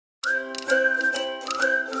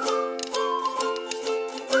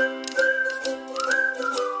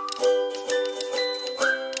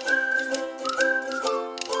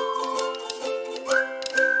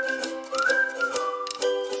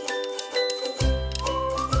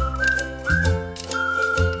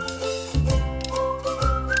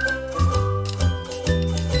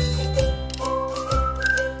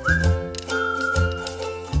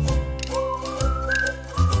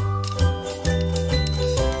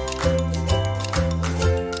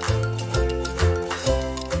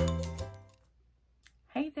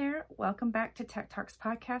welcome back to Thek-talks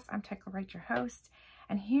podcast. I'm Thek, your host,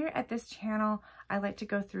 and here at this channel, I like to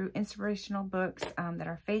go through inspirational books that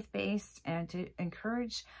are faith-based and to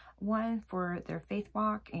encourage one for their faith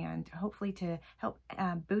walk and hopefully to help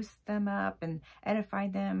boost them up and edify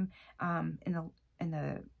them in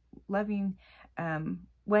the loving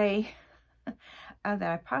way that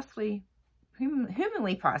I possibly,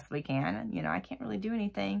 humanly possibly can. You know, I can't really do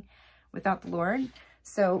anything without the Lord.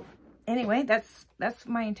 So anyway, that's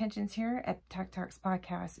my intentions here at Thek-talks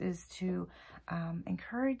podcast, is to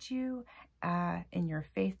encourage you in your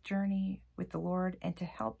faith journey with the Lord and to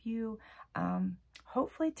help you,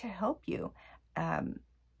 hopefully to help you,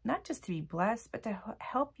 not just to be blessed, but to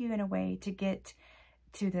help you in a way to get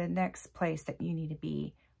to the next place that you need to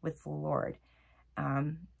be with the Lord.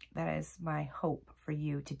 That is my hope for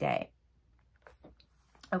you today.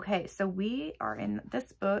 Okay, so we are in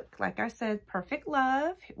this book, like I said, Perfect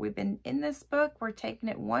Love. We've been in this book. We're taking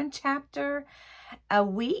it one chapter a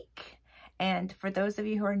week. And for those of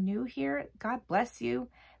you who are new here, God bless you.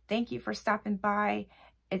 Thank you for stopping by.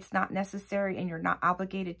 It's not necessary and you're not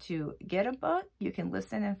obligated to get a book. You can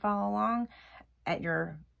listen and follow along at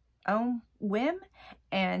your own whim.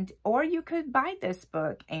 Or you could buy this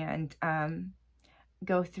book and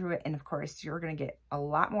go through it. And of course, you're going to get a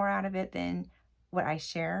lot more out of it than what I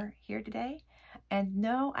share here today. And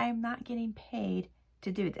no, I'm not getting paid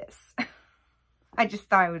to do this. I just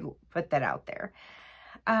thought I would put that out there.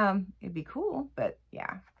 It'd be cool, but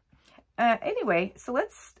yeah. Anyway, so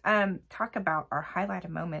let's talk about our highlighted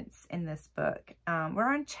moments in this book.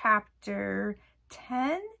 We're on chapter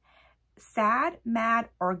 10, Sad, Mad,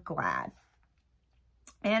 or Glad.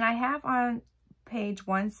 And I have on page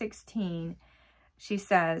 116, she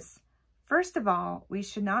says, first of all, we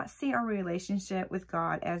should not see our relationship with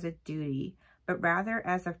God as a duty, but rather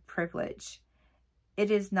as a privilege. It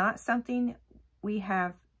is not something we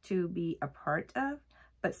have to be a part of,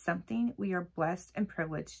 but something we are blessed and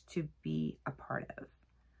privileged to be a part of.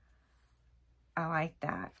 I like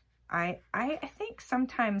that. I think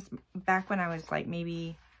sometimes back when I was like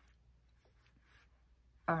maybe,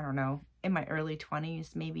 I don't know, in my early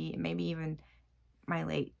 20s, maybe even my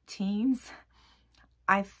late teens,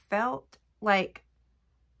 I felt like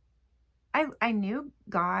I knew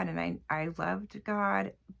God and I loved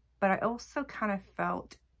God, but I also kind of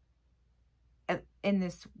felt in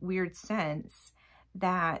this weird sense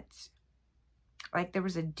that like there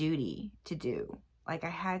was a duty to do. Like I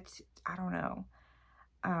had to, I don't know.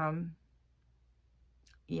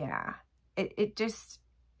 Yeah, it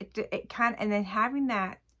kind of, and then having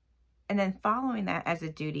that and then following that as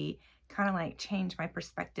a duty kind of like changed my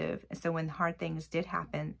perspective. And so when hard things did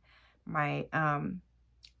happen, my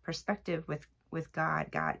perspective with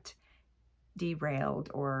God got derailed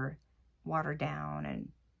or watered down. And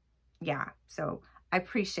yeah, so I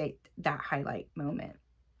appreciate that highlight moment.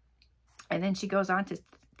 And then she goes on to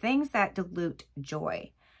things that dilute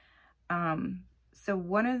joy. So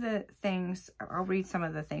one of the things, I'll read some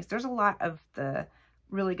of the things. There's a lot of the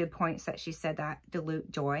really good points that she said that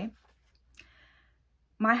dilute joy.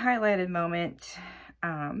 My highlighted moment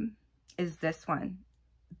is this one.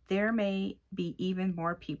 There may be even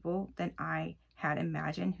more people than I had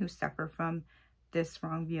imagined who suffer from this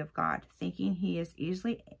wrong view of God, thinking he is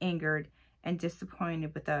easily angered and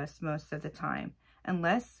disappointed with us most of the time,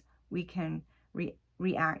 unless we can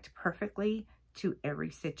react perfectly to every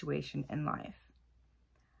situation in life.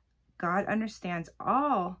 God understands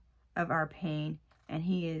all of our pain, and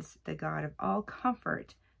he is the God of all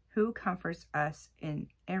comfort, who comforts us in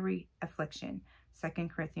every affliction. 2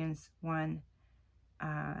 Corinthians 1,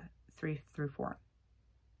 3 through 4.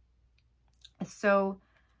 So,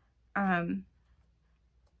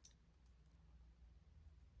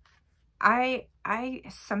 I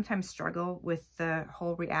sometimes struggle with the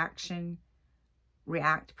whole react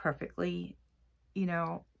perfectly. You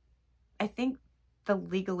know, I think the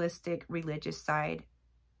legalistic religious side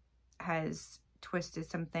has twisted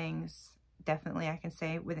some things, definitely I can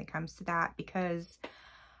say, when it comes to that, because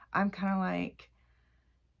I'm kind of like,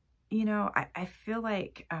 you know, I feel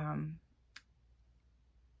like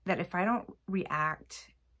that if I don't react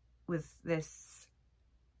with this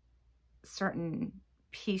certain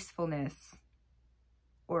peacefulness,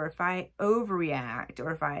 or if I overreact,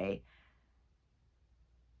 or if I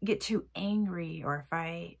get too angry, or if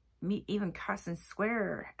I even cuss and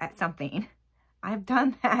swear at something, I've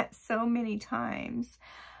done that so many times.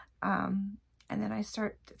 And then I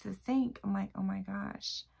start to think, I'm like, oh my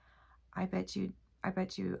gosh, I bet you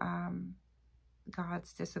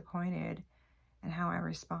God's disappointed in how I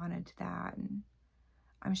responded to that. And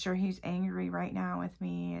I'm sure he's angry right now with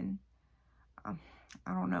me. And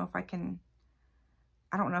I don't know if I can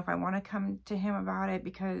I don't know if I want to come to him about it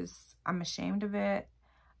because I'm ashamed of it.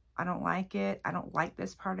 I don't like it. I don't like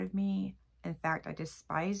this part of me. In fact, I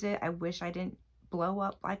despise it. I wish I didn't blow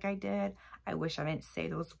up like I did. I wish I didn't say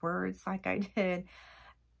those words like I did.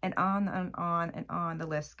 And on and on and on the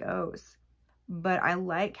list goes. But I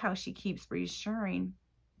like how she keeps reassuring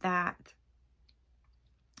that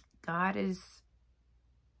God is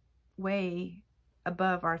way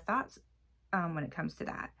above our thoughts when it comes to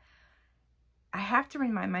that. I have to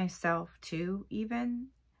remind myself too, even,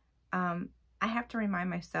 I have to remind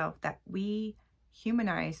myself that we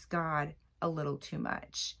humanize God a little too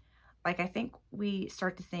much. Like, I think we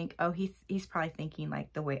start to think, oh, he's probably thinking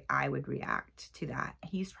like the way I would react to that.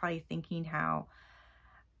 He's probably thinking how,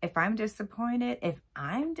 if I'm disappointed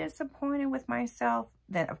with myself,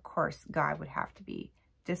 then of course God would have to be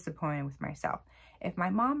disappointed with myself. If my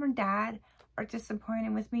mom or dad are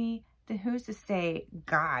disappointed with me, then who's to say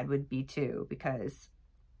God would be too? Because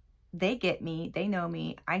they get me, they know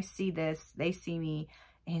me, I see this, they see me,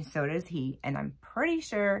 and so does he. And I'm pretty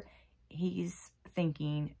sure he's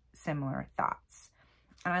thinking similar thoughts.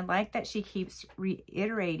 And I like that she keeps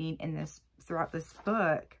reiterating throughout this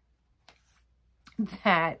book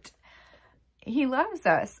that he loves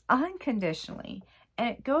us unconditionally. And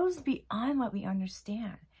it goes beyond what we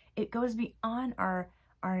understand. It goes beyond our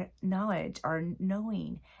knowledge, our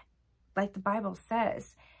knowing. Like the Bible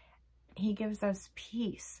says, he gives us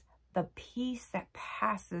peace, the peace that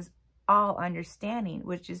passes all understanding,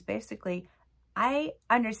 which is basically, I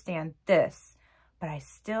understand this, but I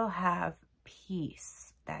still have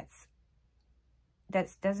peace that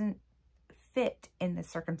doesn't fit in the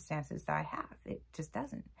circumstances that I have. It just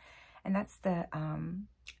doesn't. And that's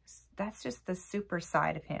just the super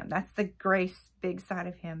side of him. That's the grace big side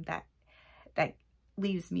of him that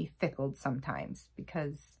leaves me fickle sometimes,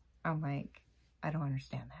 because I'm like, I don't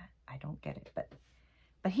understand that. I don't get it, but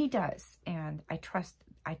he does. And I trust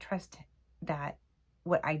that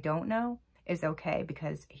what I don't know is okay,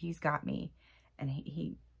 because he's got me and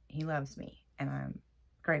he loves me, and I'm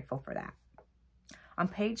grateful for that. On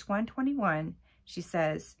page 121, she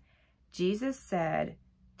says, Jesus said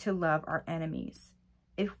to love our enemies.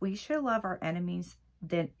 If we should love our enemies,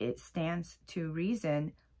 then it stands to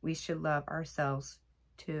reason we should love ourselves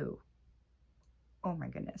too. Oh my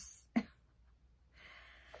goodness.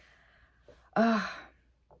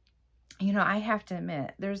 You know, I have to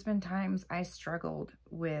admit, there's been times I struggled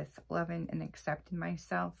with loving and accepting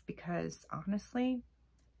myself, because honestly,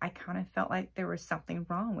 I kind of felt like there was something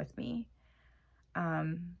wrong with me.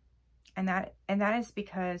 And that is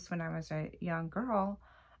because when I was a young girl,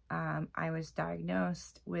 I was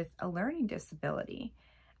diagnosed with a learning disability.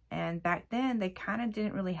 And back then, they kind of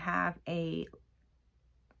didn't really have a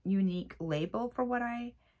unique label for what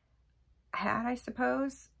I had, I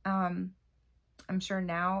suppose. I'm sure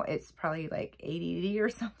now it's probably like ADD or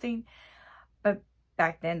something. But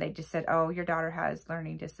back then, they just said, oh, your daughter has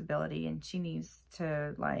learning disability and she needs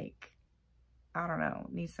to, like, I don't know,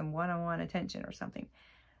 needs some one-on-one attention or something.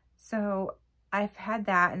 So I've had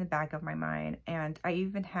that in the back of my mind. And I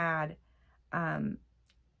even had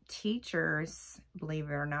teachers, believe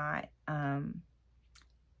it or not,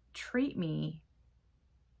 treat me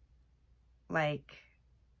like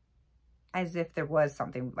as if there was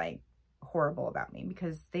something like horrible about me,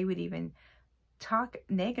 because they would even talk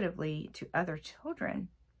negatively to other children.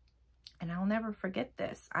 And I'll never forget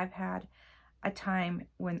this. I've had a time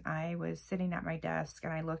when I was sitting at my desk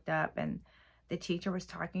and I looked up and the teacher was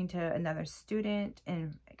talking to another student,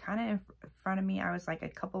 and kind of in front of me. I was like a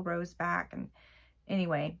couple rows back, and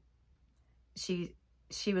anyway, she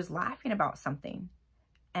was laughing about something,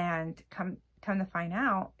 and come to find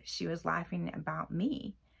out, she was laughing about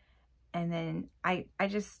me. And then I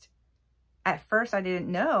just, at first I didn't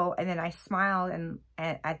know, and then I smiled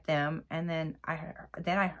at them, and then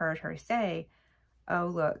I heard her say, oh,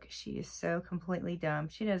 look, she is so completely dumb.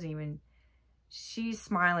 She's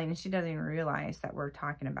smiling and she doesn't even realize that we're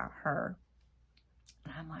talking about her.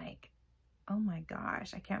 And I'm like, oh my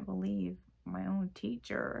gosh, I can't believe my own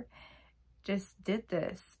teacher just did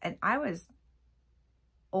this. And I was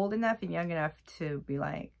old enough and young enough to be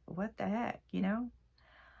like, what the heck, you know?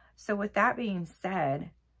 So with that being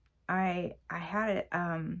said, I had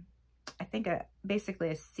I think basically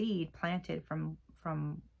a seed planted from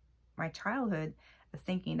my childhood of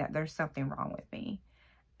thinking that there's something wrong with me.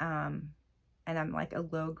 And I'm like a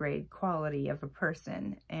low grade quality of a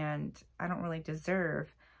person, and I don't really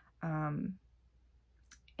deserve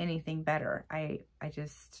anything better. I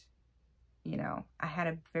just, you know, I had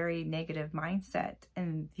a very negative mindset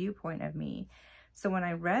and viewpoint of me. So when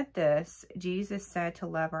I read this, Jesus said to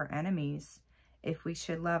love our enemies. if we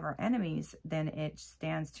should love our enemies, then it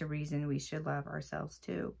stands to reason we should love ourselves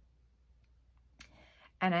too.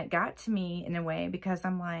 And it got to me in a way because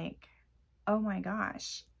I'm like, oh my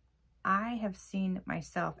gosh, I have seen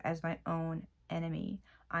myself as my own enemy.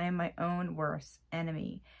 I am my own worst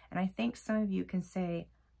enemy. And I think some of you can say,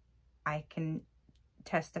 I can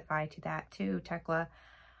testify to that too, Tekla.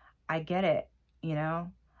 I get it, you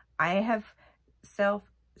know. I have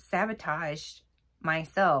self-sabotaged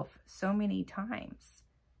myself so many times.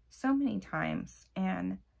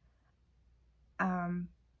 And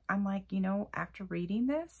I'm like, you know, after reading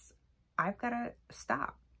this, I've got to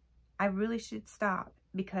stop. I really should stop,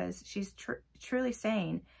 because she's truly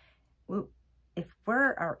saying, well, if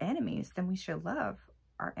we're our enemies, then we should love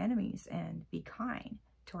our enemies and be kind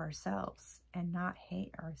to ourselves and not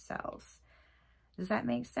hate ourselves. Does that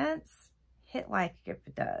make sense? Hit like if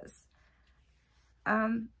it does.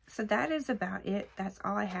 So that is about it. That's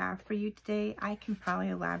all I have for you today. I can probably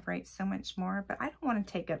elaborate so much more, but I don't want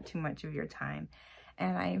to take up too much of your time.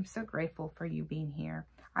 And I am so grateful for you being here.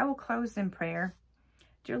 I will close in prayer.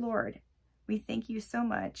 Dear Lord, we thank you so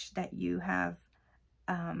much that you have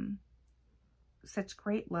such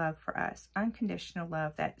great love for us, unconditional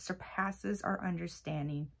love that surpasses our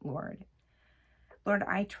understanding, Lord. Lord,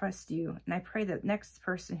 I trust you, and I pray that next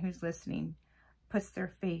person who's listening puts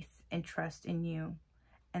their faith and trust in you,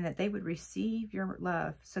 and that they would receive your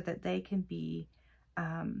love so that they can be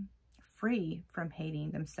free from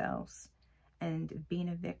hating themselves and being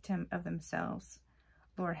a victim of themselves.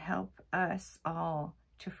 Lord, help us all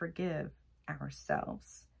to forgive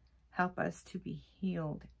ourselves. Help us to be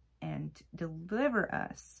healed and deliver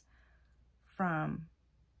us from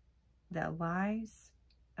the lies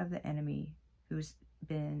of the enemy who's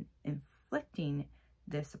been inflicting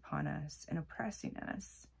this upon us and oppressing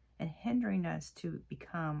us and hindering us to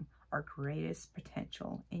become our greatest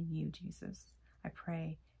potential in you, Jesus. I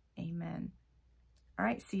pray, amen. All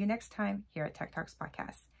right, see you next time here at Thek-talks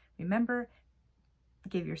Podcast. Remember,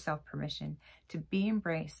 give yourself permission to be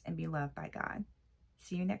embraced and be loved by God.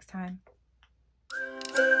 See you next time.